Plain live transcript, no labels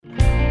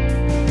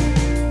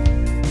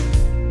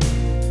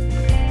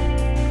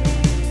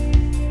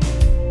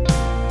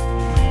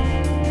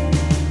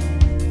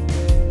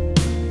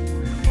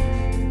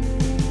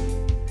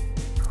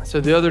So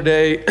the other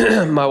day,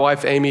 my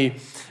wife, Amy,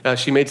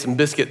 she made some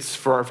biscuits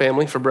for our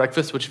family for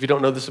breakfast, which if you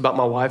don't know this about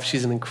my wife,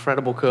 she's an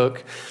incredible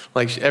cook.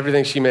 Like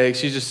everything she makes,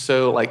 she's just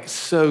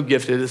so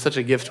gifted. It's such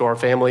a gift to our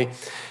family.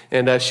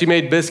 And she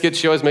made biscuits.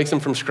 She always makes them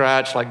from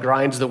scratch, like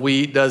grinds the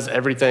wheat, does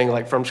everything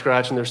like from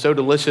scratch, and they're so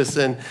delicious.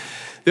 And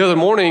the other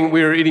morning,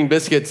 we were eating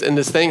biscuits, and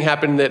this thing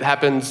happened that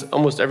happens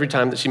almost every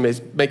time that she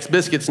makes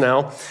biscuits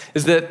now,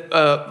 is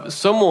that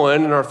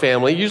someone in our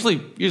family, usually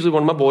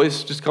one of my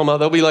boys, just come out,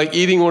 they'll be like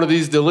eating one of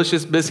these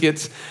delicious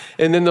biscuits,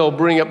 and then they'll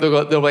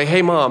be like,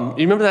 hey, Mom,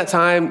 you remember that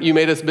time you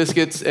made us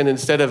biscuits, and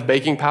instead of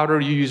baking powder,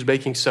 you used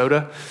baking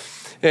soda?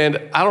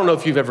 And I don't know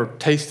if you've ever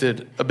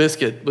tasted a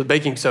biscuit with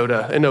baking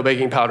soda and no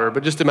baking powder,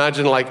 but just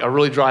imagine like a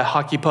really dry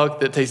hockey puck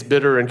that tastes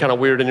bitter and kind of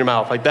weird in your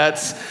mouth. Like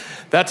that's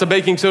a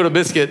baking soda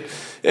biscuit.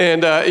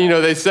 And,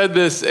 they said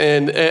this,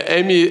 and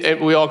Amy,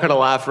 and we all kind of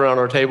laughed around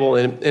our table,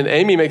 and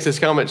Amy makes this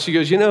comment. She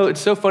goes,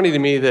 it's so funny to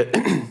me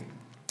that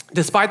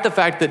despite the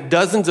fact that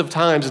dozens of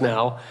times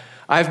now,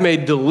 I've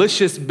made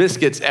delicious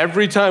biscuits,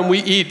 every time we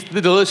eat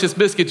the delicious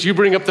biscuits, you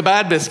bring up the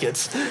bad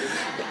biscuits.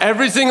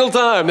 Every single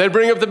time, they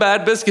bring up the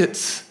bad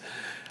biscuits.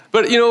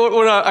 But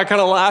when I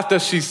kind of laughed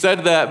as she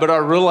said that, but I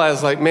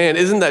realized man,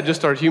 isn't that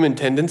just our human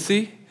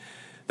tendency?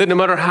 That no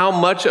matter how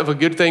much of a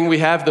good thing we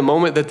have, the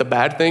moment that the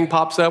bad thing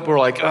pops up, we're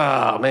like,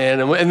 oh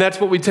man, and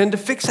that's what we tend to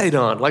fixate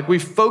on. Like we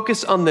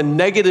focus on the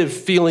negative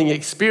feeling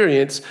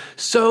experience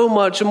so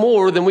much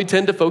more than we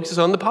tend to focus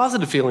on the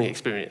positive feeling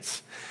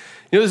experience.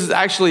 This is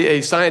actually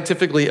a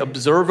scientifically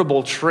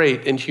observable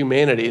trait in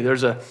humanity.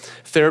 There's a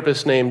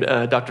therapist named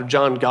Dr.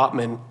 John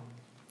Gottman.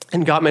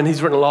 And Gottman,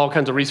 he's written all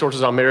kinds of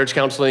resources on marriage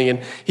counseling, and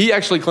he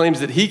actually claims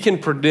that he can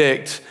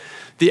predict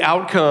the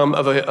outcome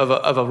of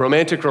a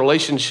romantic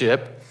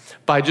relationship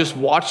by just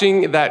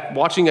watching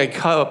a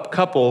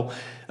couple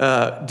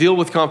deal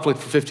with conflict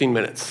for 15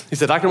 minutes. He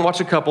said, I can watch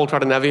a couple try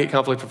to navigate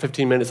conflict for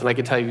 15 minutes, and I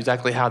can tell you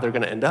exactly how they're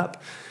going to end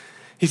up.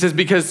 He says,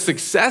 because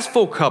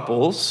successful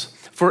couples,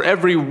 for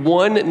every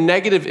one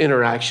negative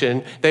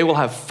interaction, they will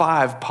have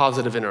 5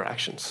 positive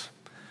interactions.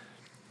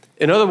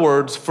 In other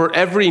words, for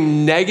every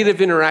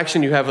negative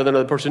interaction you have with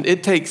another person,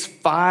 it takes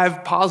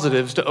 5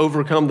 positives to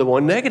overcome the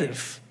one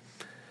negative.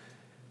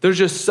 There's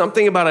just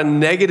something about a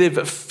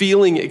negative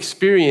feeling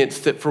experience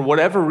that for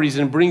whatever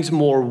reason brings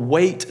more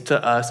weight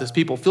to us as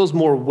people, feels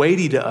more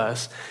weighty to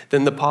us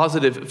than the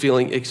positive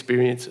feeling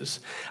experiences.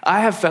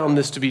 I have found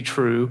this to be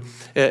true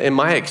in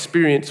my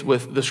experience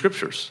with the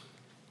scriptures.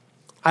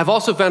 I've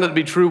also found it to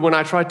be true when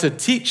I try to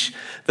teach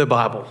the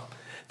Bible.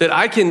 That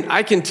I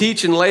can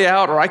teach and lay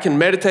out, or I can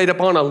meditate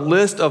upon a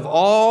list of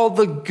all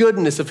the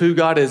goodness of who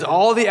God is,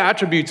 all the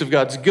attributes of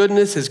God's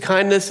goodness, his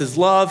kindness, his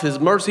love, his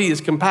mercy,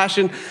 his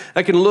compassion.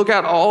 I can look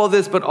at all of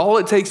this, but all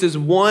it takes is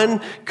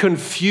one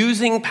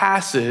confusing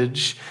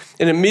passage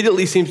and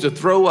immediately seems to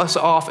throw us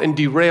off and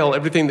derail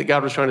everything that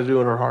God was trying to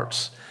do in our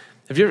hearts.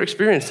 Have you ever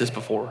experienced this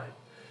before?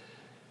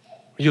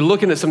 You're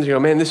looking at something, you go,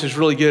 man, this is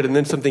really good, and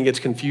then something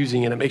gets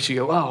confusing and it makes you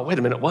go, oh, wait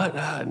a minute, what?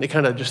 And it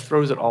kind of just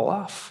throws it all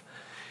off.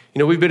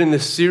 We've been in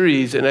this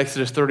series in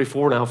Exodus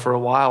 34 now for a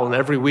while, and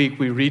every week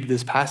we read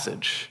this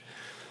passage.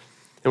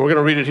 And we're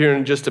going to read it here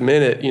in just a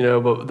minute,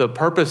 but the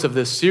purpose of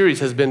this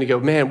series has been to go,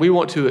 man, we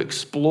want to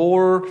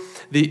explore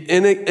the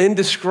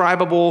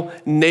indescribable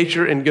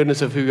nature and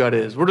goodness of who God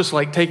is. We're just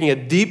like taking a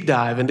deep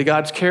dive into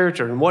God's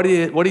character and what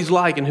he's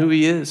like and who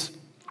he is.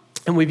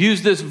 And we've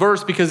used this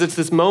verse because it's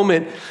this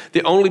moment,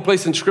 the only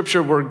place in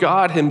Scripture where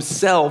God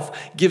himself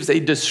gives a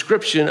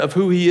description of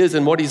who he is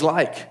and what he's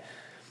like.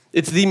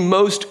 It's the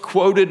most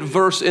quoted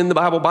verse in the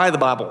Bible by the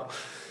Bible.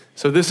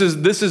 So this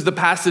is the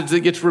passage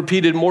that gets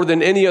repeated more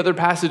than any other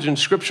passage in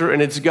Scripture,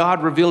 and it's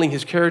God revealing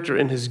his character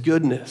and his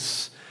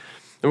goodness.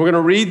 And we're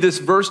going to read this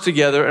verse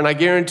together, and I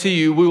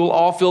guarantee you we will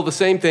all feel the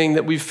same thing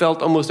that we've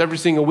felt almost every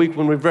single week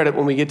when we've read it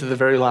when we get to the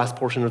very last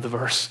portion of the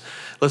verse.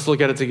 Let's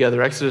look at it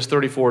together. Exodus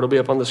 34, it'll be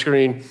up on the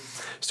screen,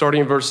 starting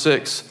in verse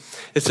 6.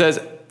 It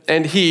says,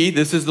 and he,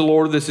 this is the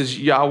Lord, this is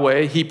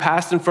Yahweh, he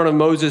passed in front of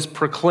Moses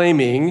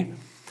proclaiming,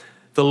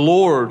 the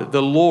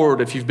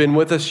Lord, if you've been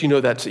with us,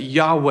 that's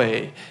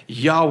Yahweh.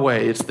 Yahweh,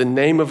 it's the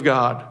name of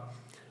God,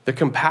 the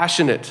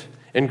compassionate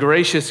and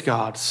gracious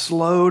God,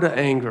 slow to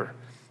anger,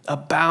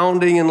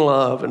 abounding in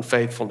love and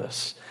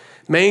faithfulness,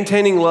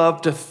 maintaining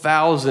love to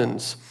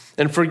thousands,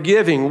 and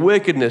forgiving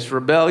wickedness,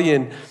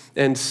 rebellion,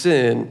 and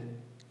sin.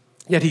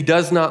 Yet he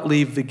does not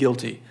leave the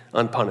guilty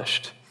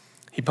unpunished.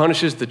 He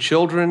punishes the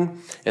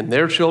children and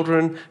their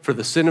children for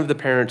the sin of the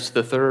parents,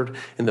 the 3rd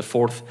and the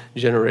 4th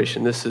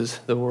generation. This is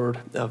the word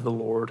of the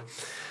Lord.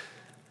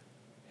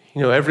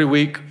 Every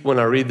week when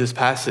I read this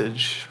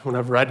passage, when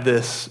I've read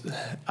this,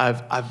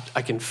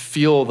 I can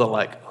feel the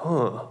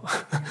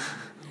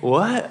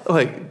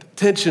what?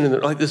 Tension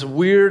in this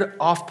weird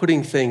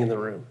off-putting thing in the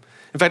room.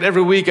 In fact,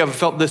 every week I've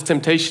felt this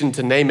temptation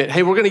to name it.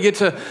 Hey, we're going to get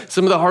to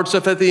some of the hard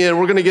stuff at the end.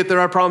 We're going to get there,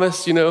 I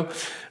promise,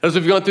 As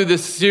we've gone through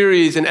this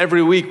series, and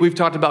every week we've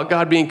talked about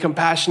God being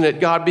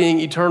compassionate, God being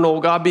eternal,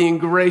 God being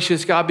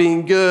gracious, God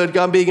being good,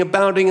 God being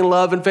abounding in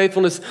love and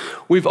faithfulness.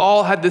 We've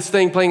all had this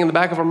thing playing in the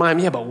back of our mind.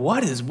 Yeah, but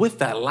what is with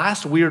that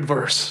last weird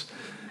verse?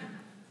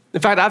 In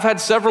fact, I've had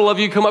several of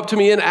you come up to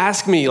me and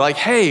ask me, like,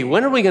 hey,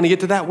 when are we going to get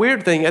to that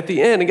weird thing at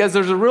the end? And guys,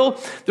 there's a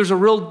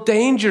real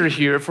danger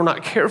here if we're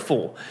not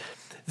careful,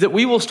 that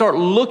we will start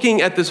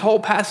looking at this whole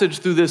passage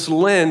through this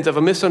lens of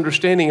a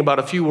misunderstanding about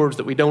a few words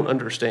that we don't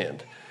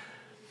understand.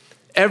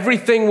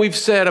 Everything we've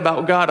said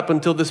about God up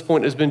until this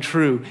point has been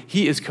true.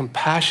 He is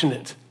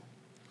compassionate.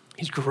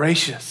 He's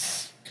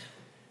gracious.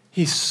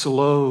 He's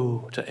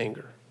slow to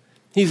anger.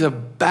 He's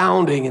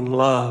abounding in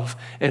love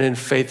and in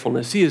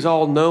faithfulness. He is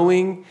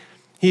all-knowing.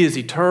 He is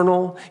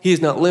eternal. He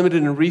is not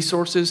limited in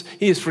resources.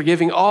 He is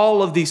forgiving.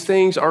 All of these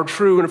things are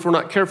true, and if we're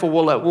not careful,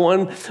 we'll let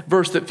one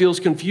verse that feels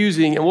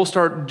confusing, and we'll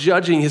start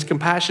judging his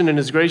compassion and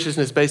his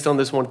graciousness based on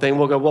this one thing.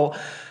 We'll go, well,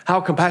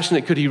 how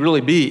compassionate could he really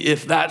be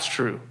if that's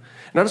true?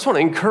 And I just want to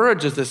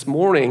encourage us this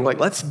morning, like,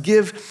 let's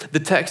give the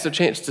text a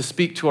chance to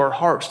speak to our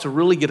hearts, to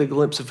really get a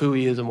glimpse of who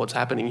he is and what's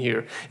happening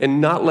here,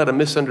 and not let a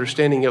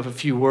misunderstanding of a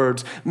few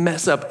words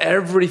mess up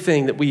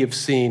everything that we have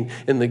seen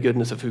in the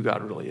goodness of who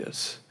God really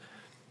is.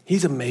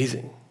 He's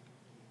amazing.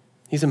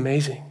 He's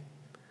amazing.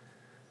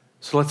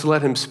 So let's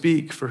let him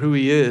speak for who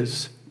he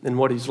is and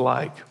what he's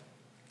like.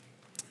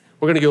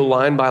 We're going to go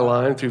line by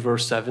line through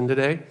verse 7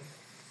 today.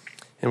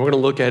 And we're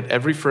going to look at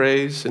every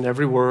phrase and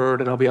every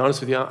word. And I'll be honest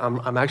with you,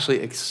 I'm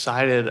actually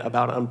excited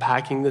about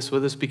unpacking this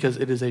with us because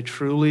it is a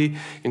truly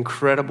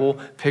incredible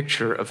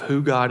picture of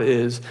who God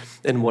is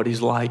and what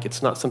he's like.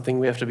 It's not something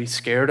we have to be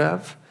scared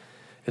of.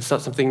 It's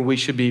not something we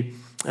should be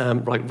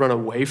run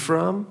away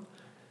from,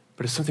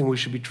 but it's something we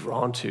should be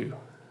drawn to.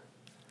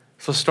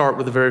 So let's start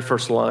with the very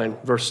first line,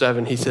 verse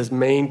 7. He says,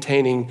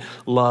 maintaining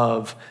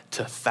love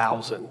to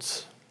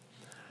thousands.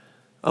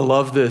 I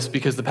love this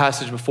because the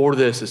passage before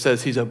this, it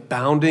says he's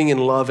abounding in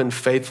love and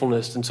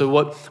faithfulness. And so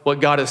what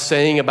God is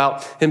saying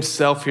about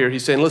himself here,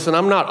 he's saying, listen,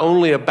 I'm not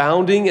only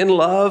abounding in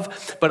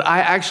love, but I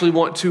actually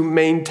want to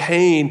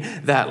maintain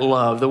that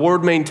love. The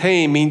word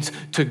maintain means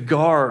to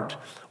guard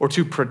or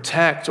to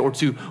protect or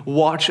to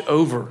watch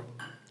over.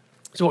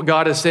 So what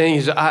God is saying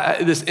is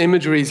this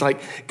imagery is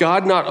like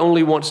God not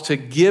only wants to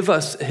give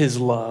us his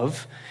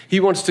love,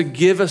 he wants to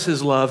give us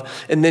his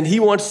love, and then he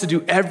wants to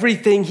do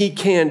everything he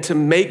can to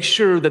make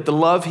sure that the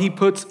love he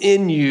puts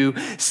in you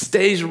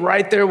stays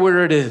right there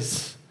where it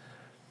is.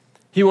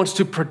 He wants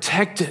to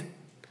protect it,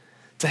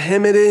 to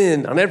hem it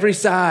in on every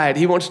side.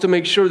 He wants to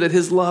make sure that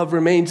his love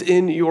remains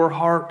in your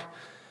heart.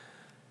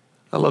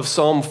 I love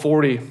Psalm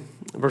 40,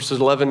 verses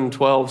 11 and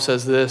 12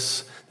 says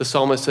this. The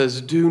psalmist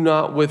says, do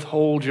not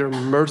withhold your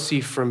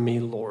mercy from me,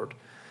 Lord,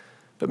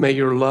 but may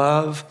your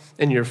love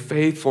and your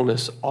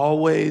faithfulness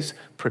always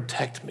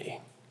protect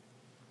me.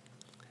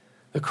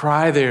 The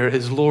cry there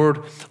is,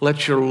 Lord,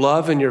 let your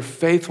love and your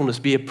faithfulness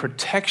be a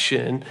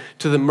protection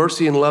to the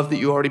mercy and love that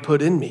you already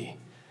put in me.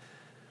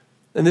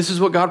 And this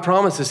is what God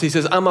promises. He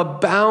says, I'm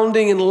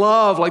abounding in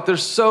love. Like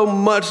there's so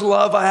much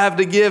love I have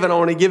to give, and I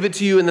want to give it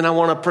to you, and then I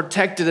want to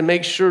protect it and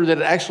make sure that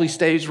it actually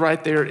stays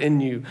right there in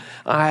you.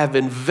 I have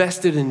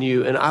invested in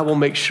you, and I will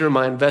make sure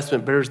my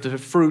investment bears the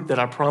fruit that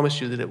I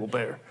promised you that it will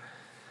bear.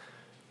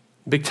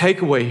 Big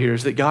takeaway here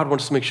is that God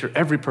wants to make sure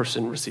every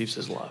person receives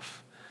his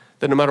love.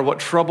 That no matter what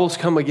troubles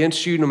come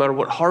against you, no matter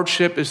what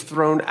hardship is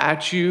thrown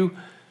at you,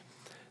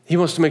 he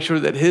wants to make sure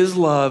that his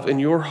love in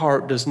your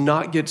heart does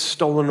not get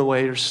stolen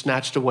away or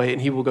snatched away, and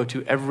he will go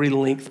to every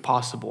length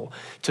possible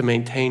to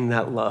maintain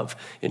that love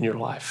in your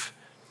life.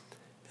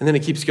 And then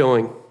it keeps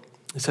going.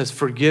 It says,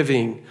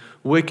 forgiving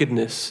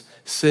wickedness,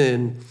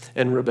 sin,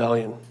 and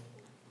rebellion.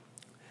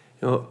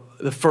 You know,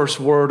 the first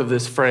word of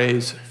this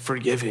phrase,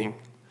 forgiving,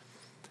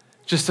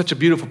 just such a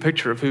beautiful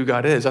picture of who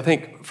God is. I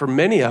think for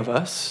many of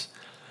us,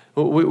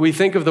 we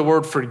think of the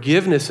word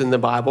forgiveness in the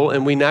Bible,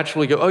 and we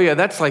naturally go, oh yeah,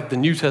 that's like the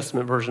New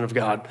Testament version of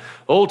God.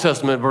 Old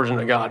Testament version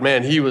of God,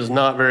 man, he was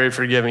not very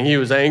forgiving. He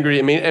was angry.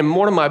 I mean, and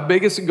one of my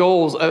biggest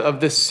goals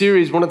of this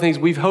series, one of the things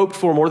we've hoped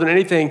for more than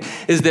anything,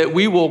 is that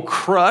we will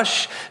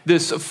crush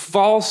this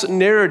false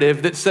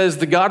narrative that says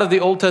the God of the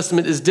Old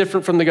Testament is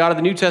different from the God of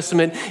the New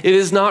Testament. It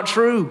is not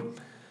true.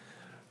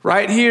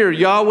 Right here,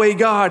 Yahweh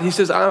God, he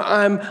says,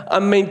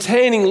 I'm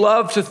maintaining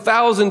love to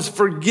thousands,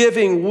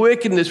 forgiving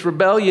wickedness,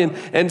 rebellion,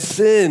 and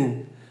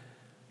sin.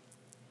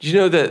 Do you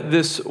know that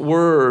this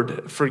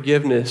word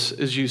forgiveness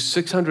is used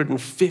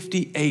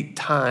 658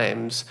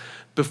 times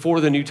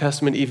before the New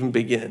Testament even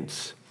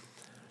begins,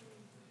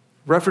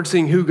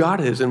 referencing who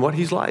God is and what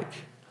he's like?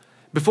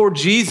 Before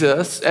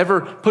Jesus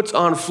ever puts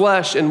on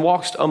flesh and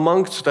walks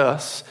amongst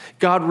us,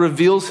 God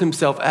reveals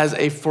himself as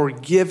a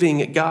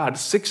forgiving God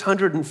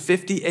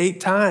 658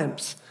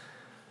 times.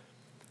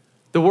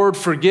 The word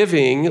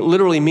forgiving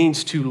literally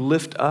means to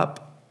lift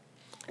up,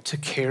 to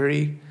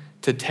carry,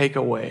 to take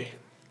away.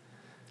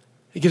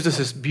 It gives us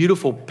this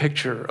beautiful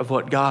picture of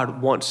what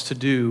God wants to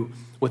do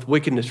with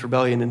wickedness,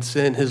 rebellion, and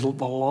sin. The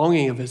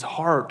longing of his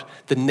heart,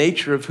 the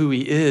nature of who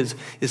he is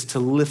to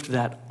lift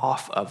that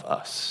off of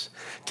us,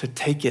 to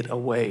take it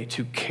away,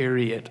 to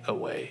carry it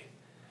away.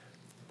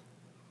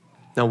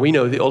 Now, we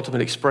know the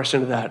ultimate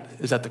expression of that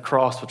is at the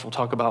cross, which we'll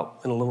talk about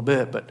in a little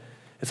bit, but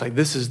it's like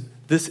this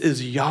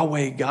is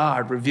Yahweh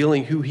God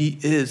revealing who he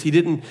is. He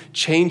didn't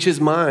change his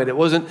mind. It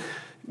wasn't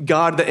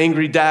God, the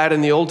angry dad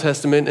in the Old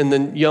Testament, and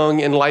the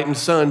young, enlightened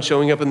son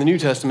showing up in the New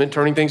Testament,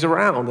 turning things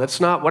around. That's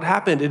not what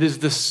happened. It is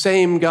the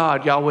same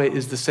God. Yahweh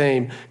is the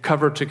same,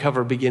 cover to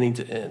cover, beginning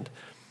to end.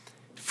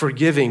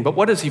 Forgiving. But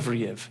what does he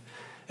forgive?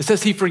 It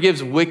says he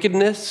forgives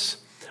wickedness,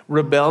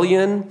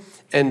 rebellion,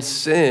 and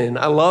sin.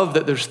 I love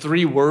that there's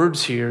 3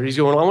 words here. He's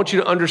going, I want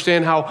you to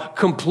understand how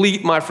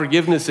complete my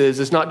forgiveness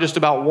is. It's not just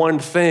about one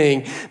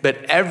thing, but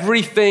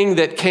everything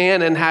that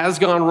can and has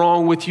gone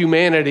wrong with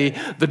humanity,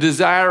 the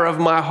desire of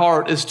my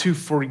heart is to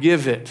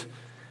forgive it.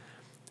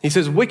 He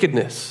says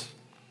wickedness.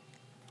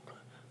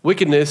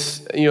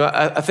 Wickedness,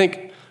 I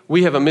think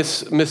we have a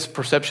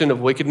misperception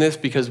of wickedness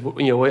because,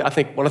 I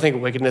think when I think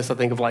of wickedness, I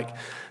think of like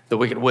the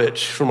Wicked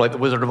Witch from like the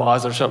Wizard of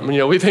Oz or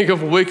something. We think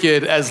of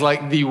wicked as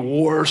like the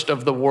worst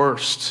of the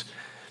worst.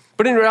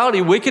 But in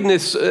reality,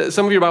 wickedness,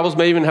 some of your Bibles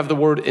may even have the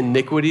word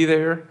iniquity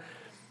there.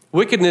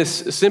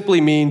 Wickedness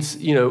simply means,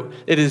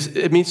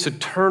 it means to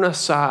turn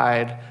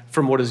aside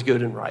from what is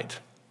good and right.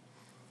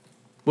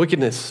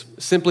 Wickedness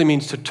simply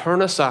means to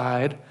turn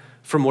aside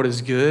from what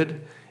is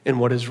good and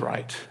what is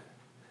right.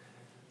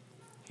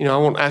 I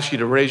won't ask you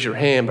to raise your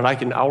hand, but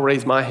I'll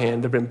raise my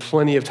hand. There have been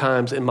plenty of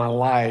times in my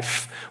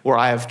life where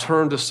I have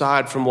turned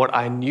aside from what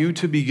I knew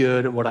to be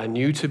good and what I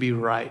knew to be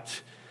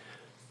right.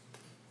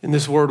 And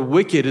this word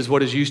wicked is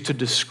what is used to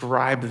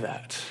describe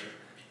that.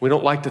 We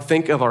don't like to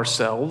think of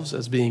ourselves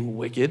as being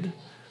wicked,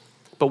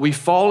 but we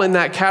fall in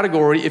that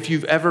category if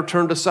you've ever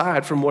turned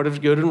aside from what is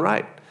good and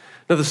right.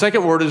 Now, the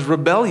second word is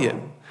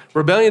rebellion.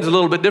 Rebellion is a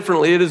little bit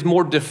differently. It is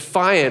more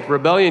defiant.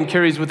 Rebellion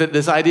carries with it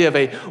this idea of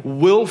a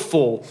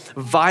willful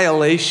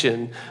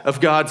violation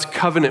of God's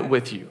covenant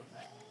with you.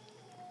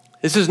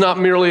 This is not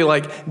merely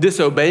like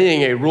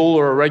disobeying a rule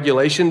or a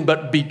regulation,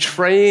 but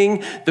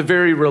betraying the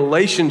very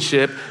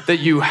relationship that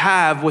you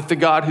have with the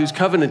God who's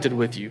covenanted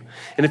with you.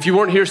 And if you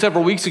weren't here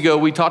several weeks ago,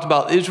 we talked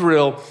about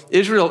Israel.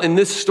 Israel in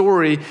this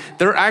story,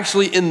 they're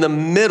actually in the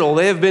middle.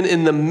 They have been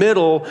in the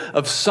middle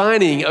of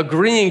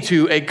agreeing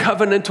to a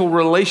covenantal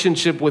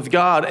relationship with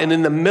God. And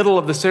in the middle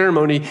of the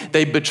ceremony,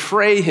 they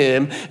betray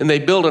him and they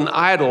build an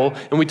idol.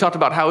 And we talked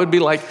about how it'd be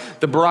like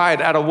the bride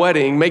at a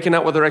wedding making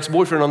out with her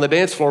ex-boyfriend on the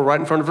dance floor right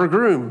in front of her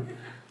groom.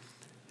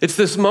 It's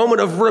this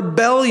moment of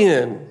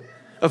rebellion,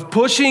 of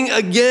pushing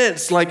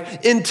against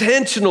like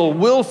intentional,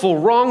 willful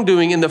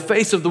wrongdoing in the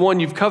face of the one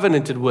you've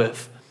covenanted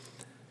with.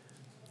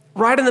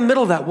 Right in the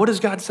middle of that, what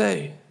does God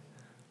say?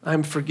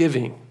 I'm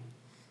forgiving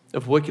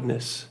of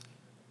wickedness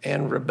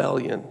and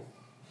rebellion.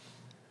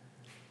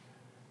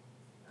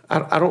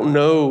 I don't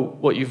know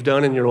what you've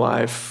done in your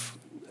life.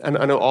 And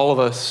I know all of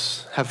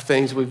us have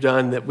things we've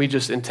done that we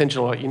just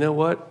intentionally, you know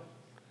what?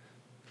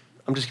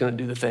 I'm just going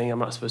to do the thing I'm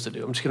not supposed to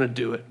do. I'm just going to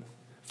do it.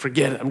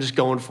 Forget it. I'm just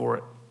going for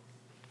it.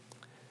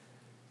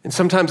 And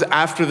sometimes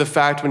after the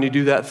fact, when you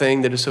do that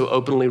thing that is so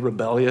openly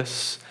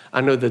rebellious,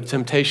 I know the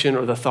temptation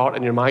or the thought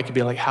in your mind could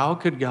be like, how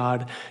could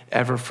God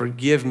ever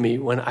forgive me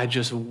when I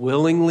just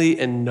willingly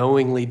and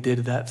knowingly did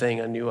that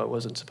thing I knew I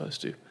wasn't supposed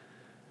to?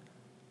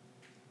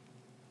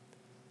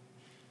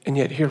 And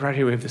yet right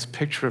here, we have this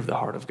picture of the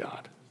heart of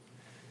God.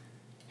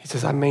 He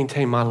says, I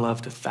maintain my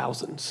love to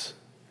thousands,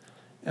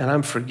 and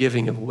I'm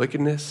forgiving of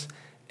wickedness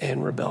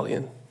and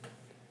rebellion.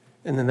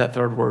 And then that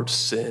third word,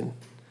 sin.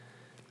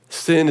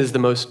 Sin is the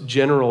most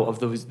general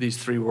of these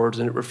 3 words,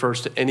 and it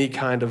refers to any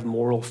kind of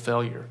moral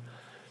failure.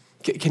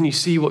 Can you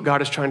see what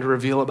God is trying to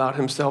reveal about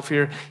himself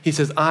here? He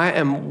says, I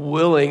am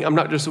willing, I'm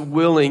not just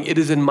willing, it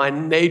is in my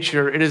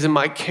nature, it is in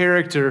my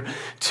character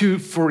to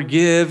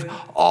forgive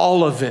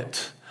all of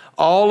it.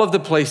 All of the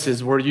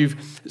places where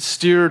you've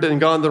steered and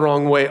gone the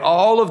wrong way,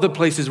 all of the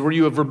places where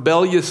you have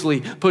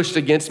rebelliously pushed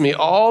against me,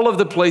 all of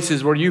the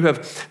places where you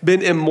have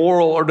been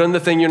immoral or done the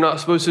thing you're not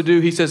supposed to do,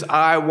 he says,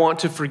 I want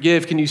to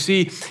forgive. Can you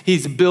see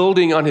he's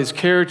building on his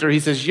character? He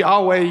says,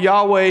 Yahweh,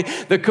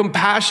 Yahweh, the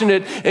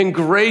compassionate and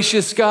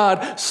gracious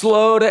God,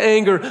 slow to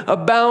anger,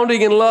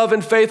 abounding in love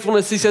and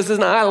faithfulness. He says,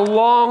 and I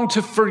long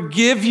to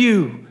forgive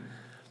you.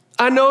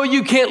 I know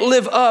you can't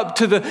live up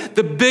to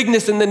the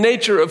bigness and the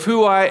nature of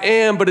who I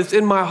am, but it's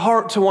in my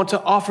heart to want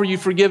to offer you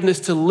forgiveness,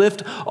 to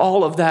lift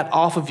all of that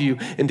off of you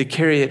and to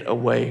carry it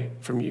away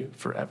from you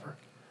forever.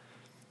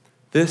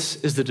 This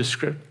is the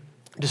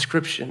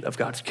description of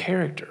God's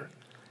character.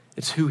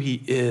 It's who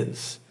he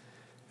is.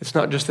 It's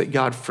not just that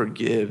God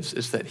forgives,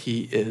 it's that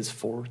he is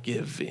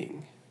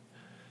forgiving.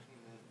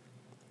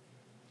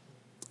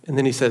 And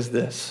then he says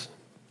this,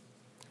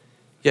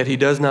 yet he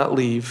does not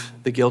leave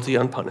the guilty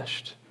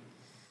unpunished.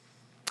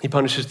 He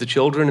punishes the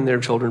children and their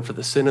children for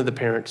the sin of the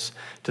parents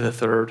to the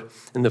 3rd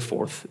and the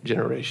 4th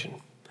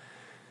generation.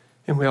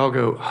 And we all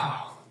go,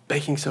 oh,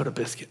 baking soda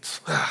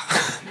biscuits.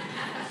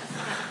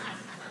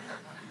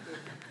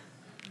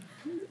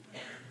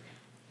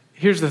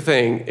 Here's the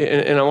thing,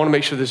 and I want to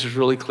make sure this is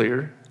really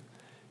clear.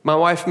 My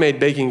wife made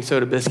baking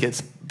soda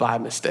biscuits by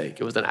mistake.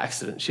 It was an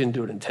accident. She didn't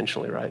do it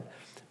intentionally, right?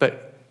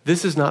 But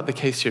this is not the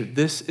case here.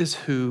 This is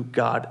who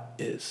God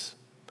is.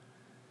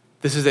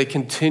 This is a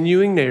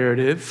continuing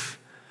narrative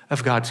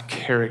of God's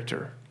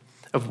character,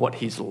 of what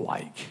he's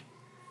like.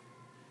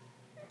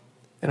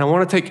 And I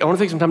want to take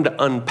some time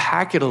to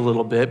unpack it a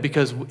little bit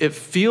because it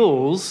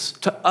feels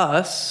to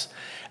us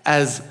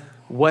as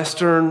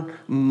Western,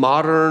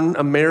 modern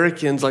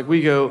Americans, like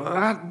we go,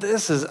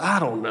 I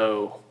don't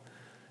know.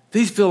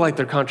 These feel like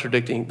they're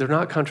contradicting. They're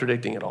not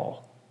contradicting at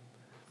all.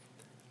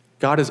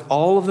 God is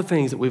all of the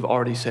things that we've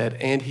already said,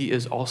 and he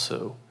is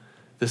also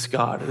this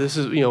God. This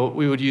is,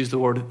 we would use the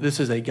word, this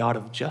is a God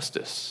of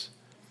justice.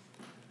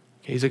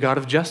 Okay, he's a God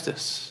of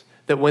justice.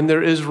 That when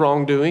there is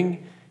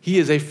wrongdoing, he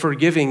is a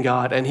forgiving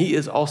God, and he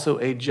is also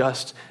a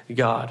just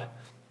God.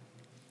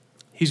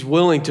 He's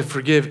willing to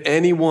forgive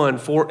anyone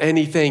for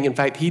anything. In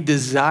fact, he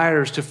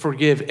desires to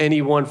forgive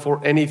anyone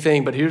for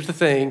anything. But here's the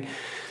thing,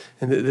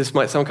 and this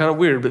might sound kind of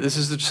weird, but this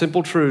is the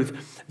simple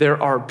truth.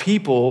 There are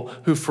people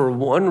who, for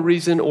one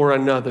reason or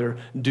another,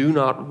 do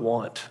not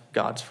want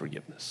God's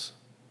forgiveness.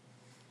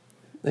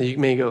 Now you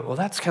may go, well,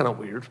 that's kind of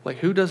weird. Like,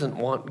 who doesn't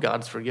want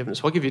God's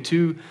forgiveness? Well, I'll give you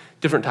two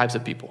different types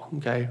of people,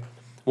 okay?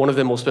 One of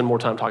them we'll spend more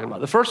time talking about.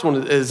 The first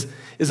one is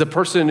a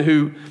person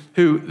who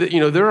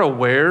they're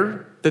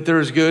aware that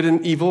there is good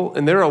and evil,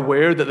 and they're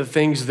aware that the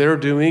things they're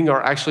doing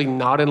are actually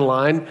not in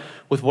line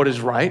with what is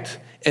right,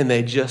 and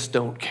they just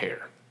don't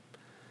care.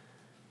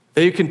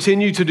 They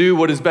continue to do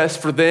what is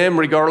best for them,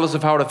 regardless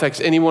of how it affects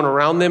anyone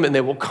around them, and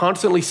they will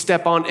constantly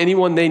step on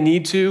anyone they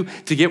need to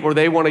get where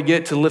they want to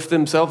get, to lift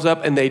themselves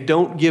up, and they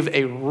don't give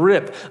a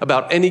rip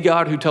about any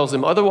God who tells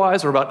them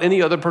otherwise or about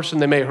any other person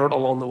they may hurt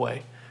along the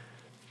way.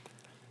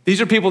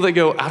 These are people that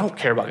go, I don't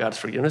care about God's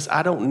forgiveness.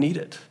 I don't need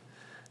it.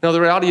 Now, the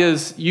reality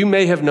is you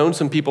may have known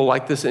some people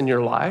like this in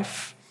your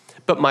life,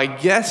 but my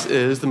guess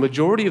is the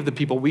majority of the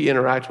people we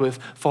interact with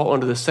fall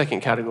under the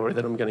second category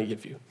that I'm going to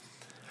give you.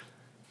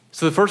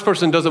 So the first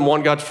person doesn't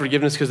want God's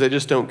forgiveness because they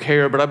just don't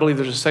care, but I believe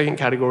there's a second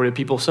category of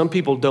people. Some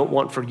people don't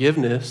want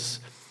forgiveness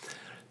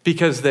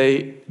because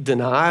they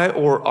deny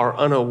or are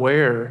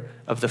unaware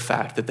of the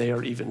fact that they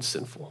are even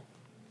sinful.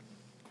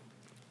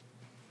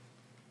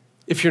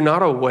 If you're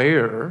not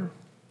aware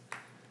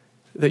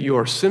that you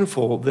are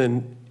sinful,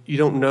 then you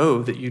don't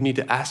know that you need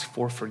to ask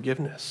for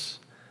forgiveness.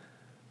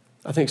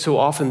 I think so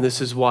often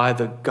this is why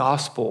the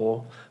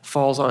gospel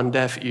falls on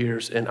deaf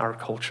ears in our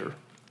culture.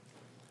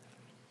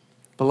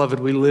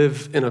 Beloved, we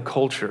live in a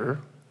culture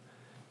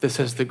that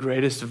says the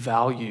greatest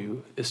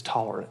value is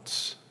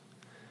tolerance.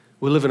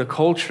 We live in a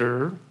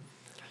culture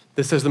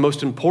that says the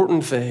most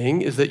important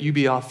thing is that you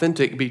be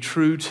authentic, be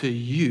true to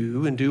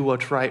you, and do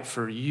what's right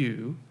for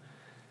you.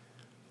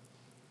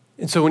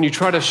 And so when you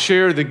try to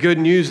share the good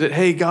news that,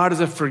 hey, God is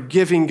a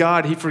forgiving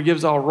God, he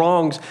forgives all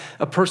wrongs,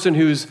 a person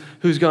who's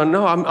gone,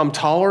 no, I'm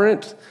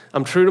tolerant,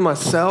 I'm true to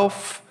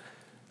myself.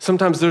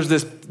 Sometimes there's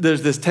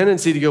this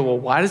tendency to go, well,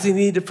 why does he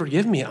need to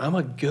forgive me? I'm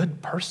a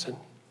good person.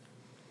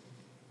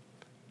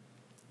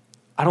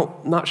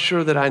 Not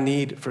sure that I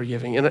need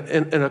forgiving. In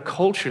a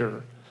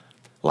culture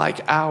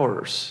like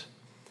ours,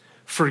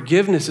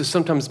 forgiveness is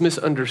sometimes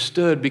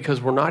misunderstood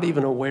because we're not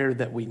even aware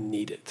that we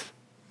need it.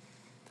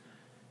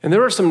 And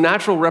there are some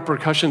natural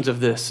repercussions of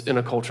this in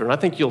a culture, and I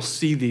think you'll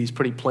see these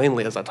pretty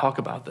plainly as I talk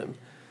about them.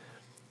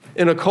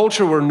 In a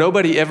culture where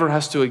nobody ever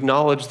has to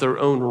acknowledge their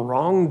own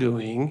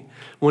wrongdoing,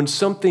 when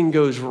something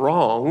goes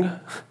wrong,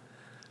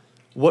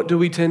 what do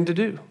we tend to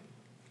do?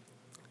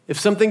 If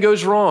something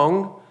goes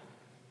wrong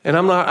and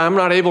I'm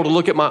not able to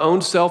look at my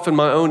own self and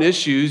my own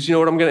issues, you know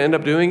what I'm going to end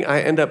up doing?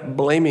 I end up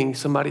blaming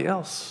somebody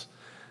else.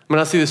 I mean,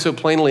 I see this so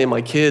plainly in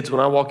my kids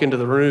when I walk into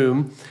the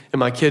room and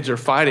my kids are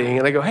fighting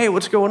and I go, hey,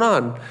 what's going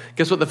on?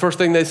 Guess what the first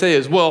thing they say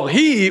is, well,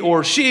 he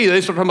or she, they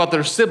start talking about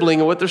their sibling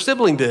and what their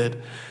sibling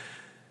did.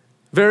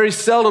 Very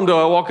seldom do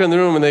I walk in the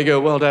room and they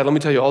go, well, Dad, let me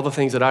tell you all the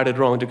things that I did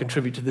wrong to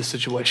contribute to this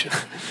situation.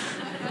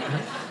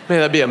 Man,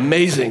 that'd be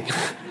amazing.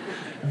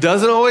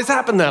 Doesn't always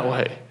happen that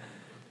way,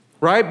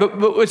 right? But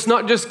it's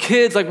not just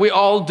kids. Like, we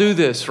all do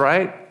this,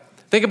 right?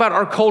 Think about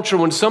our culture.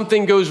 When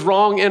something goes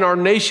wrong in our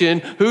nation,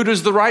 who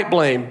does the right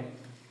blame?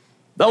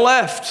 The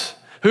left.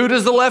 Who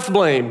does the left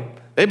blame?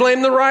 They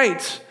blame the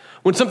right.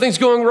 When something's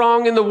going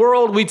wrong in the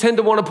world, we tend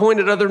to want to point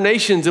at other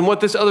nations and what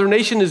this other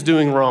nation is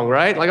doing wrong,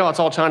 right? Like, oh, it's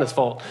all China's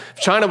fault.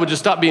 If China would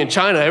just stop being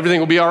China, everything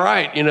will be all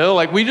right, you know?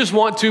 Like, we just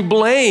want to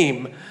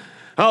blame.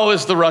 Oh,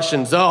 it's the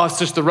Russians. Oh, it's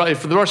just the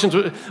Russians.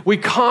 We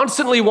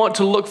constantly want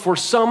to look for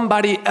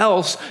somebody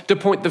else to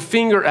point the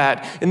finger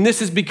at. And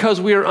this is because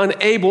we are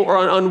unable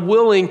or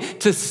unwilling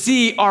to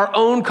see our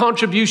own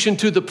contribution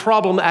to the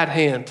problem at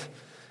hand.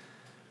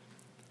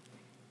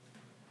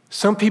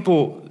 Some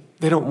people,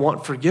 they don't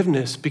want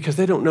forgiveness because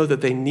they don't know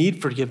that they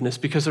need forgiveness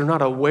because they're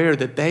not aware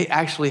that they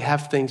actually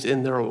have things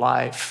in their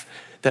life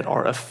that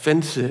are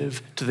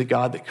offensive to the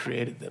God that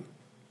created them.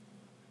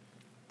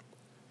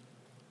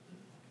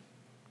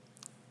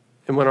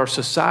 And when our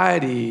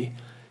society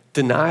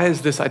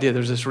denies this idea,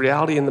 there's this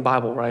reality in the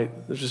Bible,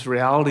 right? There's this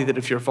reality that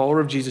if you're a follower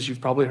of Jesus,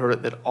 you've probably heard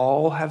it, that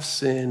all have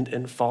sinned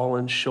and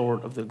fallen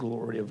short of the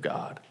glory of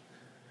God.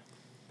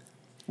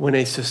 When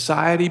a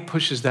society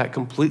pushes that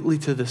completely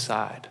to the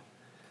side,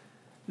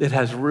 it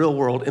has real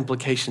world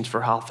implications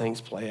for how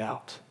things play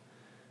out.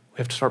 We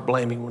We have to start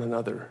blaming one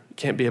another. It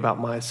can't be about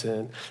my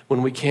sin.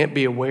 When we can't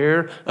be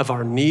aware of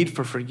our need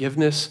for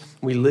forgiveness,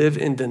 we live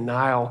in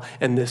denial,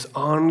 and this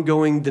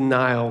ongoing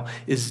denial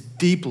is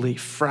deeply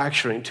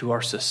fracturing to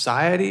our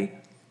society,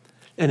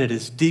 and it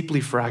is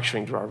deeply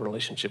fracturing to our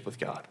relationship with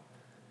God.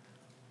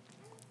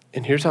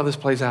 And here's how this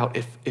plays out.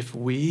 If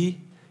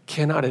we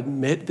cannot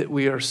admit that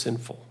we are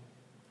sinful,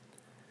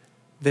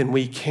 then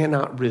we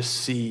cannot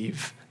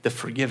receive the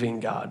forgiving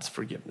God's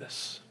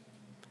forgiveness.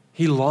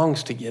 He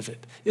longs to give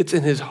it. It's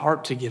in his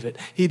heart to give it.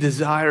 He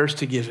desires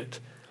to give it.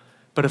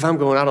 But if I'm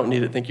going, I don't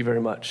need it, thank you very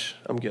much,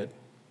 I'm good,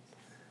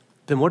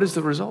 then what is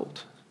the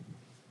result?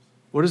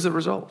 What is the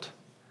result?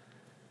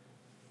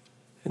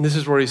 And this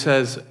is where he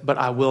says, but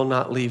I will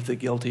not leave the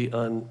guilty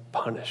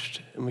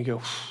unpunished. And we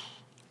go,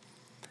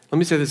 let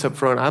me say this up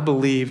front. I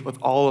believe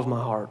with all of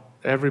my heart,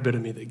 every bit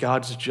of me, that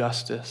God's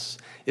justice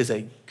is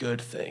a good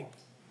thing.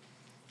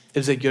 It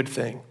is a good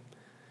thing.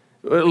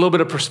 A little bit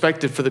of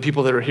perspective for the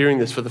people that are hearing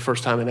this for the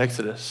first time in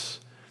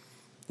Exodus.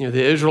 You know,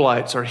 the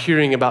Israelites are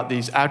hearing about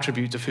these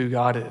attributes of who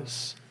God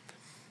is.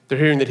 They're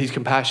hearing that he's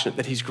compassionate,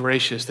 that he's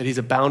gracious, that he's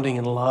abounding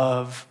in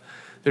love.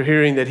 They're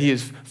hearing that he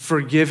is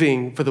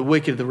forgiving for the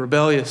wicked, the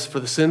rebellious,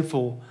 for the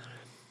sinful.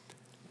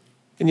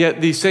 And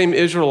yet these same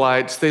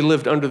Israelites, they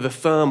lived under the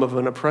thumb of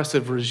an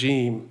oppressive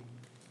regime,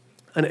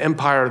 an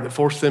empire that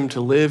forced them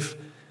to live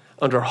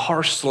under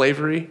harsh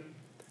slavery,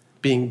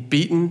 being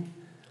beaten,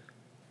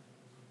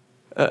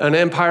 an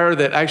empire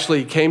that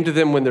actually came to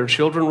them when their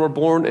children were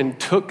born and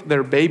took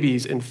their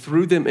babies and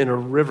threw them in a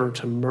river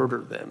to murder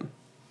them.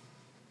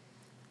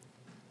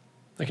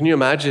 Like, can you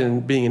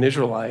imagine being an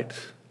Israelite,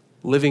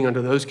 living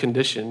under those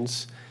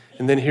conditions,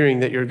 and then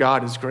hearing that your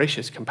God is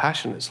gracious,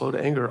 compassionate, slow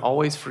to anger,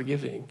 always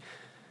forgiving?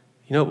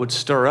 You know, it would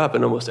stir up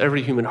in almost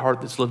every human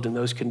heart that's lived in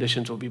those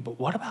conditions will be, but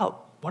what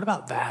about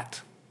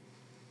that?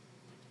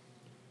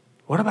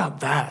 What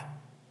about that?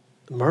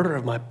 The murder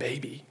of my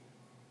baby.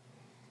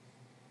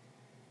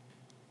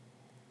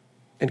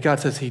 And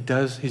God says he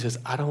says,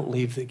 I don't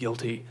leave the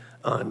guilty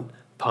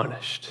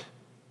unpunished.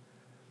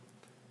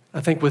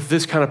 I think with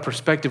this kind of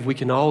perspective, we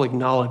can all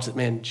acknowledge that,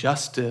 man,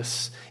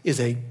 justice is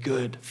a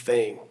good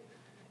thing.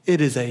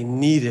 It is a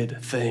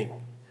needed thing.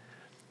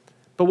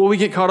 But what we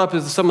get caught up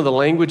is some of the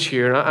language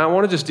here. And I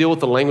want to just deal with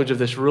the language of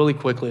this really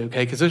quickly,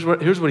 okay? Because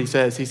here's what he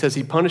says. He says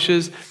he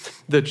punishes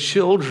the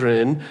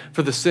children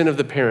for the sin of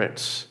the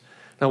parents.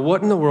 Now,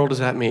 what in the world does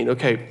that mean?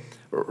 Okay,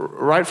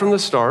 right from the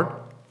start,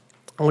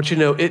 I want you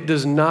to know it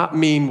does not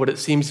mean what it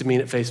seems to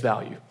mean at face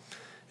value.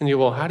 And you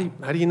go, well, how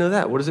do you know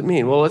that? What does it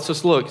mean? Well, let's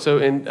just look. So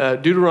in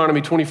Deuteronomy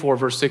 24,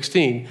 verse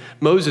 16,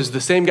 Moses, the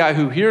same guy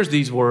who hears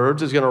these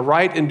words, is going to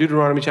write in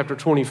Deuteronomy chapter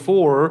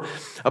 24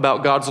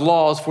 about God's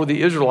laws for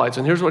the Israelites.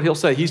 And here's what he'll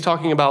say. He's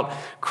talking about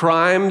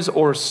crimes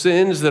or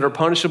sins that are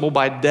punishable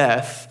by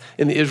death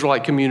in the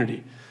Israelite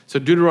community. So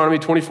Deuteronomy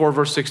 24,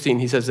 verse 16,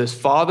 he says this,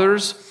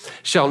 fathers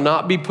shall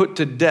not be put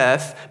to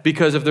death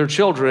because of their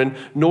children,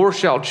 nor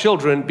shall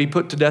children be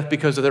put to death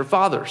because of their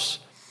fathers.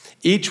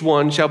 Each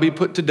one shall be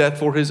put to death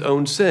for his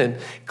own sin.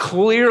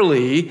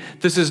 Clearly,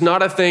 this is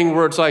not a thing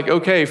where it's like,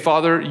 okay,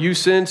 father, you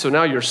sin, so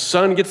now your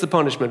son gets the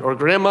punishment. Or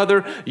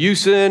grandmother, you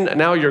sin, and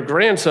now your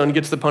grandson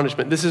gets the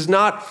punishment. This is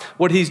not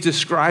what he's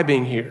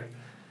describing here.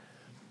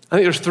 I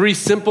think there's three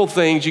simple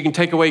things you can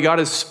take away. God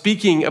is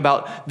speaking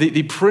about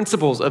the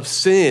principles of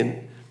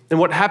sin and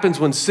what happens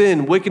when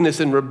sin, wickedness,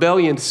 and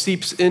rebellion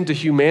seeps into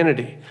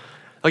humanity.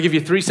 I'll give you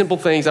three simple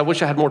things. I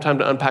wish I had more time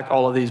to unpack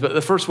all of these, but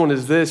the first one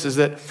is this, is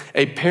that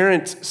a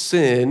parent's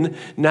sin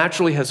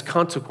naturally has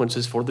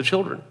consequences for the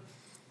children.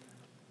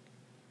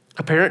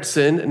 A parent's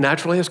sin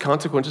naturally has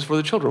consequences for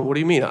the children. What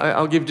do you mean?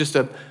 I'll give just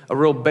a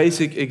real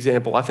basic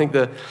example. I think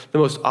the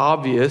most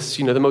obvious,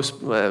 maybe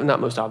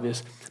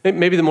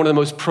one of the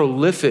most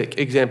prolific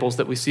examples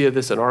that we see of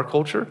this in our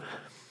culture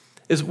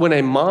is when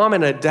a mom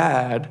and a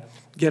dad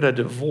get a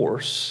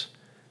divorce,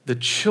 the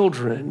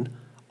children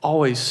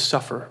always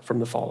suffer from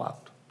the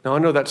fallout. Now, I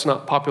know that's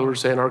not popular to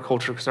say in our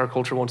culture because our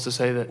culture wants to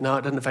say that, no,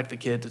 it doesn't affect the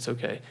kids, it's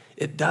okay.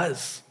 It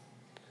does.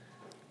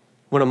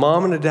 When a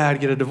mom and a dad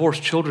get a divorce,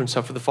 children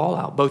suffer the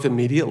fallout, both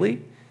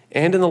immediately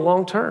and in the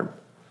long term.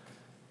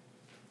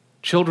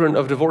 Children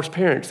of divorced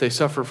parents, they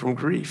suffer from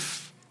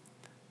grief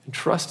and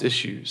trust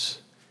issues,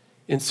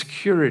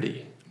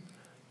 insecurity,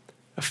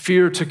 a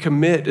fear to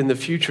commit in the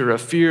future, a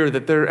fear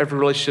that every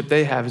relationship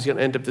they have is going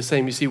to end up the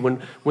same. You see, when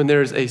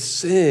there's a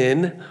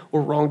sin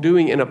or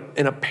wrongdoing in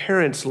a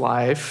parent's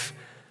life,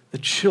 the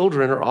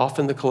children are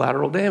often the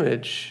collateral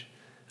damage.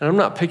 And I'm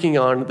not picking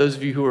on those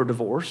of you who are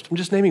divorced. I'm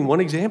just naming one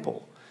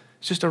example.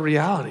 It's just a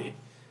reality.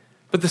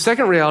 But the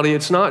second reality,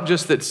 it's not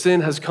just that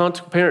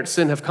parents'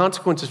 sin have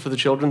consequences for the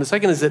children. The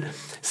second is that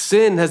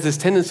sin has this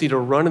tendency to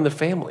run in the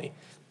family.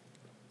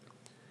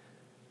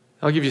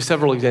 I'll give you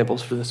several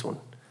examples for this one.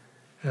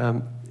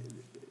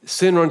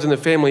 Sin runs in the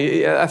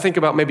family. I think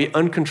about maybe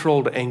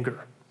uncontrolled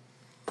anger.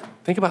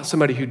 Think about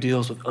somebody who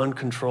deals with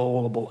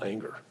uncontrollable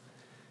anger.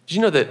 Did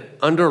you know that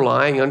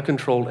underlying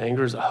uncontrolled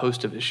anger is a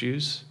host of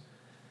issues?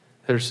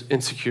 There's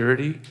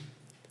insecurity,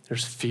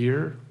 there's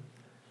fear,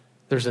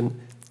 there's an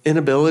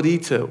inability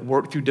to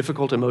work through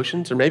difficult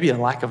emotions, or maybe a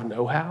lack of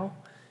know-how.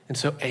 And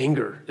so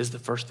anger is the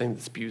first thing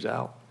that spews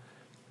out.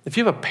 If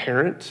you have a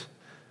parent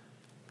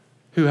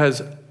who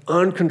has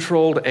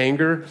uncontrolled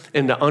anger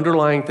and the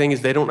underlying thing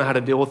is they don't know how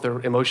to deal with their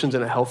emotions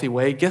in a healthy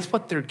way, guess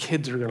what their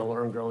kids are going to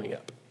learn growing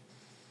up?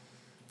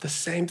 The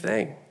same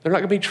thing. They're not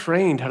going to be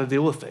trained how to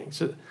deal with things.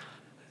 So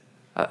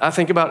I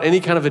think about any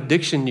kind of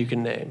addiction you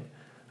can name.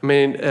 I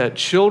mean,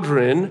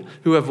 children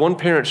who have one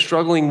parent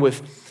struggling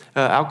with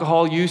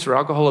alcohol use or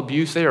alcohol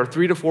abuse, they are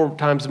 3 to 4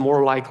 times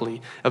more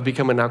likely of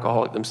becoming an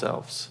alcoholic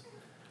themselves.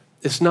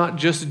 It's not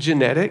just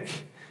genetic.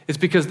 It's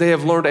because they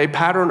have learned a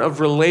pattern of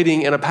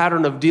relating and a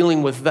pattern of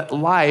dealing with that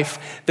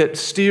life that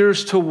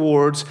steers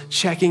towards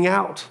checking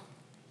out.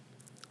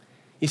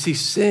 You see,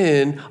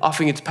 sin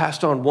often gets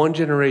passed on one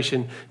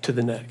generation to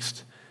the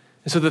next.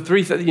 And so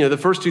the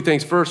first two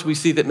things first, we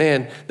see that,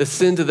 man, the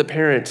sins of the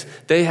parents,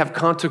 they have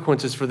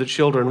consequences for the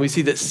children. We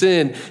see that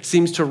sin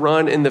seems to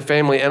run in the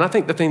family. And I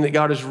think the thing that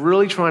God is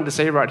really trying to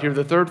say right here,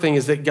 the third thing,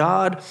 is that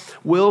God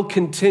will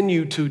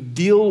continue to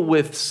deal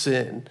with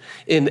sin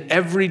in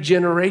every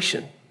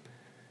generation.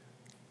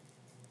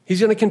 He's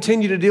going to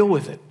continue to deal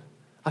with it.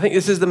 I think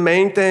this is the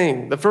main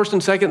thing. The first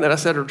and second that I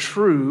said are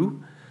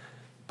true,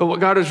 but what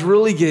God is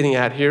really getting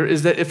at here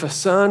is that if a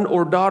son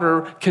or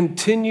daughter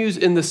continues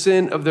in the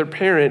sin of their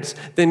parents,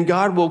 then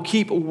God will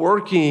keep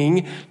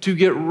working to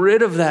get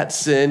rid of that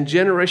sin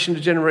generation to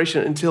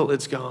generation until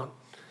it's gone.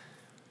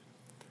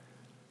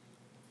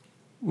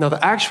 Now,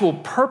 the actual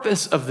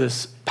purpose of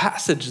this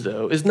passage,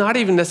 though, is not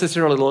even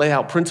necessarily to lay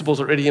out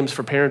principles or idioms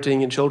for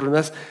parenting and children.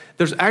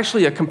 There's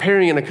actually a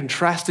comparing and a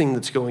contrasting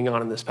that's going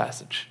on in this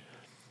passage.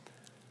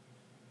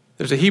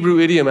 There's a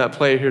Hebrew idiom at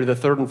play here, the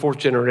third and fourth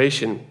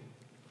generation.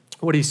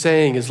 What he's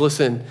saying is,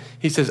 listen,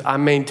 he says, I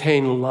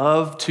maintain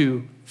love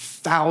to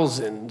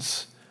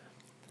thousands,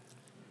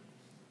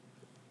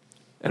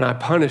 and I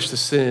punish the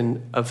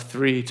sin of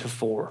 3 to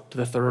 4, to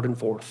the third and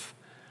fourth.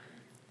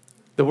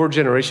 The word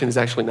generation is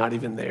actually not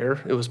even there.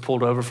 It was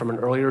pulled over from an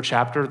earlier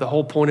chapter. The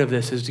whole point of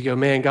this is to go,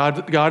 man,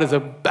 God is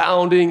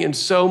abounding in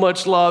so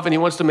much love, and he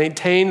wants to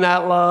maintain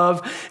that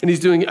love, and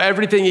he's doing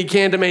everything he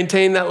can to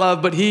maintain that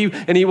love, but he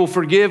will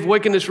forgive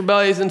wickedness,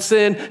 rebellion, and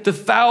sin to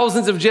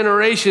thousands of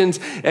generations,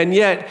 and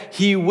yet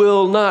he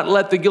will not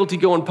let the guilty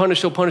go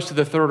unpunished. He'll punish to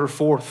the third or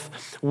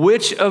fourth.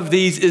 Which of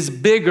these is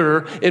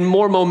bigger and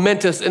more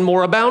momentous and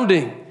more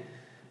abounding?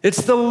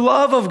 It's the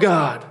love of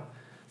God.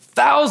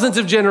 Thousands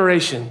of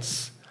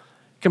generations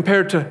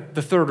compared to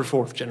the third or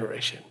fourth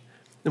generation.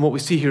 And what we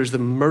see here is the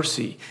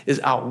mercy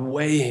is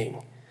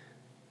outweighing.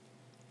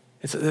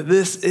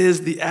 This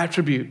is the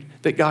attribute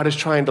that God is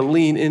trying to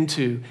lean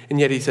into, and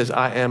yet he says,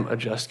 I am a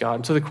just God.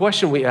 And so the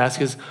question we ask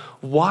is,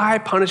 why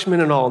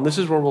punishment at all? And this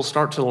is where we'll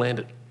start to land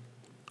it.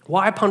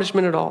 Why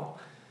punishment at all?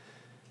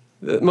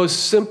 The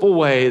most simple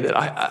way that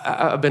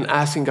I've been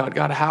asking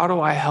God, how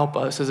do I help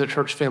us as a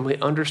church family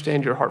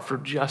understand your heart for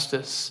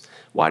justice?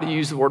 Why do you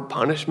use the word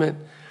punishment?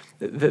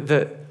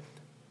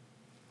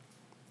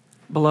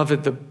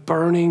 Beloved, the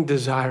burning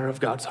desire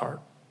of God's heart,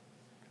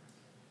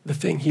 the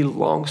thing he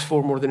longs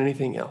for more than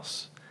anything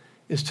else,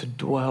 is to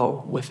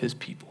dwell with his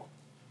people.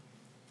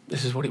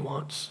 This is what he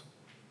wants.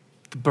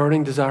 The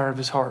burning desire of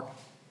his heart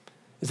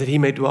is that he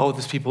may dwell with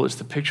his people. It's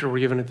the picture we're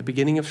given at the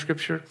beginning of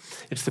Scripture.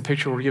 It's the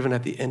picture we're given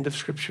at the end of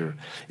Scripture.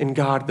 And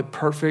God, the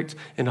perfect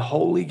and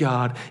holy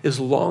God, is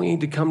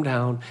longing to come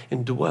down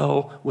and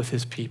dwell with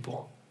his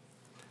people.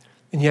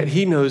 And yet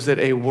he knows that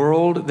a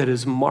world that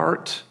is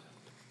marked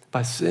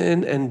by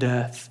sin and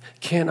death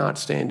cannot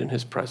stand in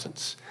his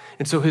presence.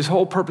 And so his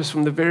whole purpose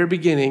from the very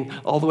beginning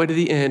all the way to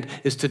the end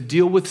is to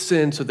deal with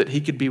sin so that he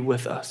could be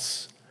with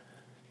us.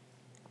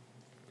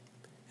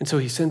 And so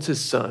he sends his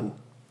son,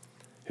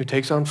 who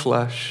takes on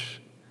flesh,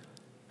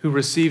 who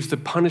receives the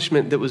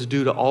punishment that was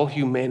due to all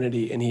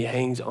humanity, and he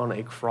hangs on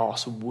a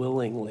cross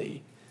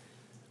willingly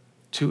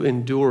to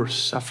endure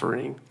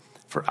suffering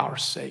for our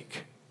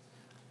sake.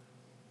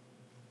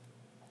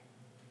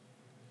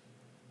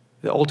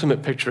 The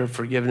ultimate picture of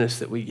forgiveness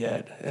that we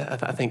get,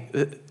 I think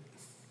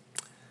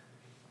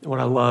what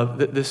I love,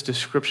 this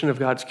description of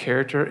God's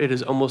character, it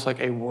is almost like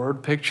a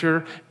word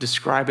picture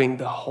describing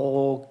the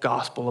whole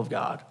gospel of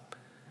God.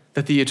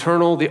 That the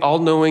eternal, the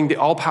all-knowing, the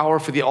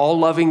all-powerful, the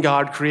all-loving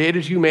God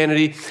created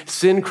humanity.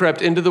 Sin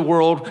crept into the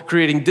world,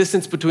 creating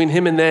distance between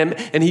him and them,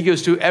 and he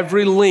goes to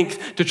every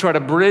length to try to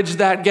bridge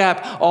that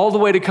gap all the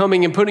way to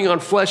coming and putting on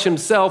flesh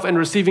himself and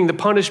receiving the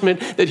punishment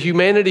that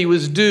humanity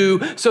was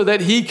due so that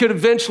he could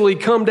eventually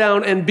come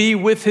down and be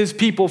with his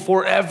people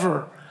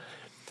forever.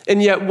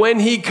 And yet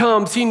when he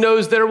comes, he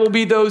knows there will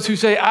be those who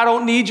say, I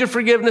don't need your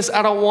forgiveness,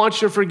 I don't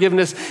want your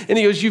forgiveness. And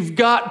he goes, you've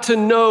got to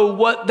know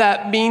what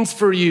that means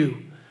for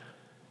you.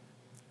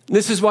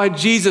 This is why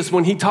Jesus,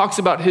 when he talks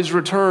about his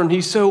return,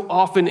 he so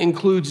often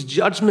includes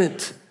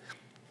judgment.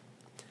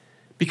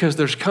 Because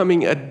there's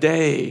coming a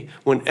day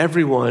when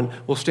everyone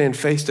will stand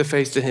face to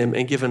face to him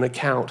and give an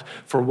account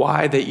for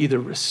why they either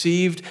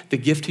received the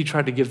gift he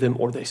tried to give them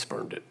or they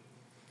spurned it.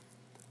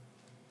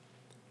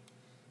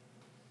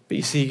 But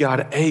you see,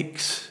 God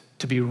aches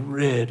to be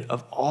rid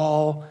of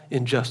all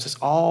injustice,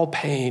 all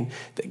pain,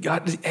 that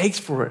God aches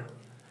for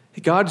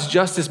it. God's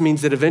justice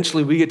means that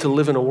eventually we get to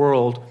live in a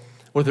world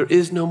where there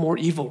is no more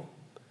evil.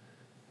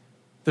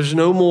 There's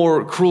no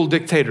more cruel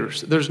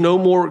dictators. There's no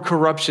more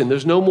corruption.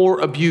 There's no more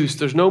abuse.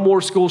 There's no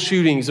more school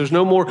shootings. There's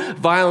no more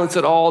violence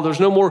at all. There's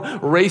no more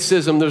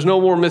racism. There's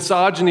no more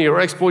misogyny or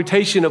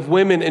exploitation of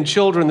women and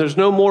children. There's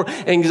no more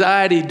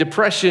anxiety,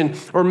 depression,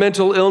 or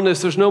mental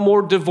illness. There's no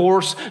more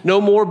divorce,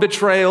 no more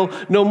betrayal,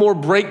 no more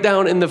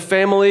breakdown in the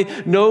family,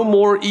 no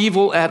more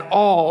evil at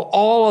all.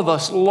 All of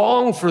us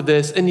long for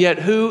this, and yet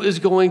who is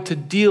going to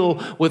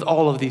deal with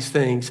all of these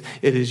things?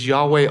 It is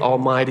Yahweh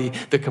Almighty,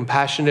 the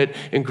compassionate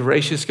and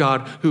gracious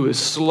God, who is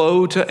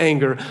slow to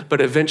anger,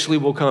 but eventually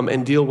will come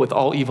and deal with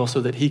all evil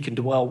so that he can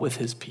dwell with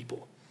his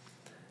people.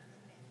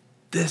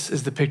 This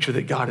is the picture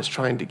that God is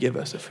trying to give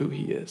us of who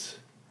he is.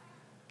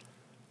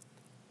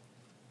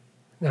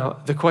 Now,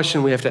 the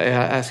question we have to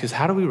ask is,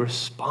 how do we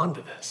respond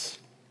to this?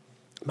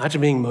 Imagine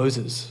being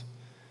Moses,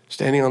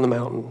 standing on the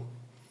mountain,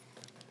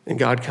 and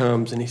God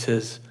comes and he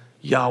says,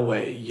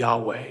 Yahweh,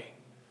 Yahweh,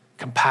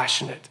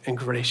 compassionate and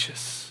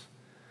gracious,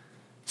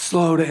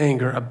 slow to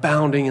anger,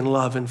 abounding in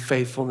love and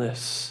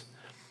faithfulness,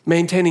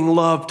 maintaining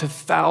love to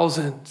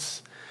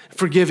thousands,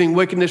 forgiving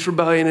wickedness,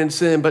 rebellion, and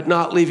sin, but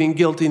not leaving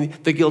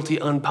the guilty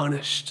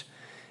unpunished.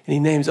 And he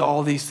names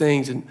all these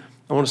things, and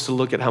I want us to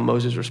look at how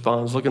Moses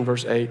responds. Look in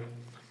verse 8.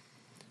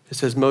 It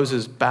says,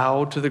 Moses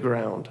bowed to the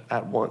ground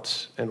at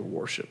once and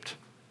worshiped.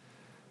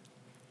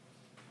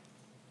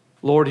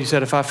 Lord, he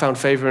said, if I found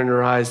favor in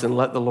your eyes, then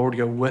let the Lord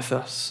go with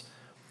us.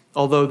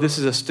 Although this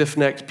is a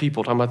stiff-necked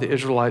people, talking about the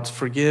Israelites,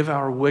 forgive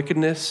our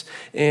wickedness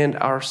and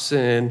our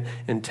sin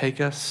and take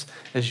us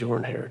as your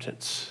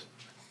inheritance.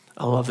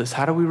 I love this.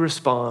 How do we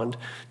respond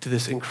to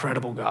this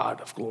incredible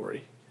God of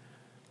glory?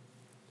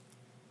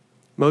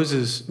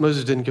 Moses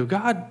didn't go,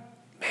 God,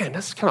 man,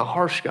 that's kind of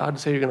harsh, God,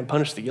 to say you're going to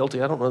punish the guilty.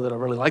 I don't know that I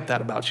really like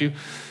that about you.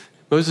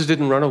 Moses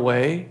didn't run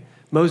away.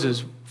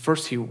 Moses,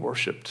 first he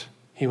worshiped.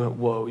 He went,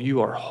 whoa,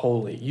 you are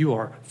holy. You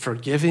are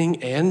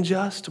forgiving and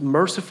just,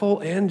 merciful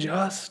and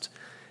just.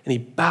 And he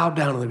bowed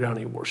down on the ground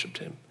and he worshiped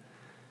him.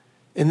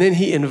 And then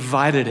he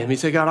invited him. He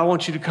said, God, I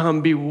want you to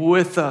come be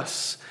with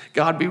us.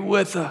 God, be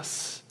with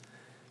us.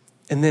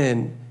 And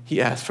then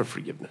he asked for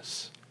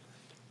forgiveness.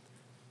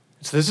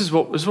 So this is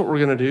what we're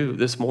going to do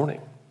this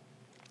morning.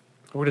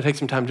 We're going to take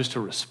some time just to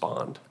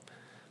respond.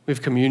 We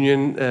have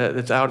communion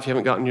that's out. If you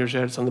haven't gotten yours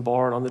yet, it's on the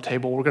bar and on the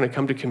table. We're going to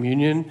come to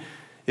communion.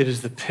 It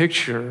is the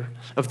picture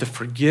of the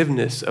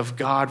forgiveness of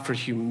God for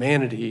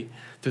humanity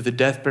through the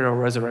death, burial,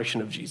 resurrection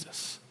of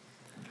Jesus.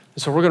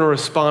 And so we're going to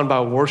respond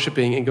by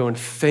worshiping and going,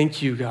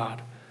 thank you, God.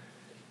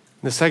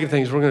 And the second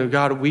thing is we're going to go,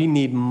 God, we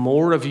need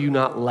more of you,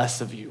 not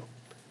less of you.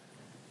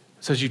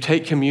 So as you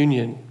take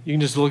communion, you can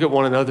just look at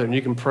one another and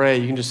you can pray.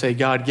 You can just say,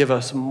 God, give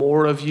us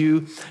more of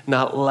you,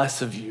 not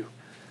less of you.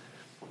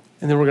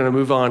 And then we're going to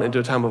move on into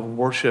a time of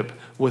worship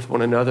with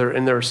one another.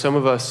 And there are some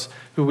of us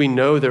who we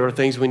know there are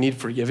things we need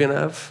forgiving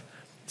of.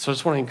 So I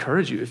just want to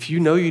encourage you. If you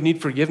know you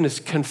need forgiveness,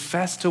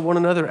 confess to one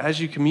another as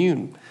you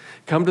commune.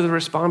 Come to the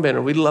Respond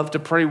banner. We'd love to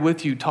pray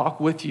with you, talk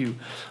with you.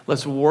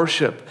 Let's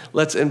worship.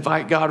 Let's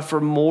invite God for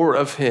more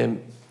of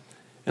him.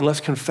 And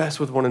let's confess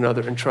with one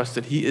another and trust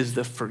that he is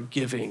the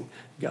forgiving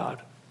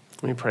God.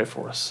 Let me pray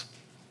for us.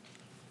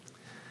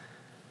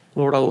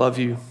 Lord, I love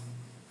you.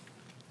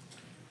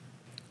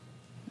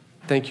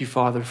 Thank you,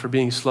 Father, for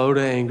being slow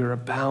to anger,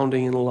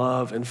 abounding in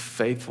love and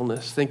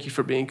faithfulness. Thank you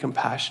for being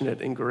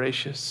compassionate and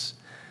gracious.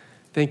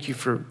 Thank you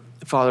for,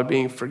 Father,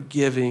 being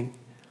forgiving.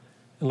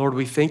 And Lord,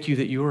 we thank you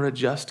that you are a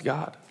just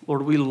God.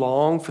 Lord, we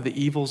long for the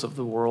evils of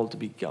the world to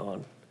be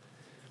gone.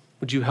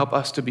 Would you help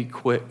us to be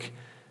quick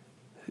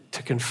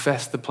to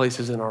confess the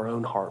places in our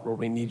own heart where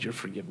we need your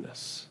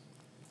forgiveness?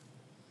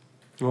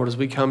 Lord, as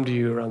we come to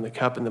you around the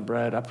cup and the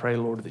bread, I pray,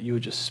 Lord, that you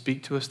would just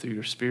speak to us through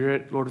your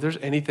Spirit. Lord, if there's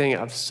anything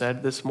I've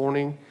said this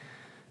morning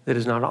that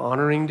is not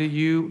honoring to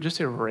you, just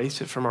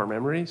erase it from our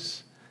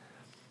memories.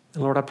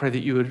 And Lord, I pray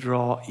that you would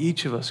draw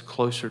each of us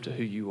closer to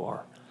who you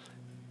are.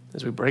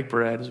 As we break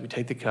bread, as we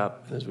take the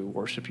cup, and as we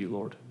worship you,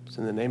 Lord. It's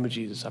in the name of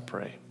Jesus I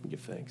pray and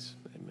give thanks.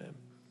 Amen.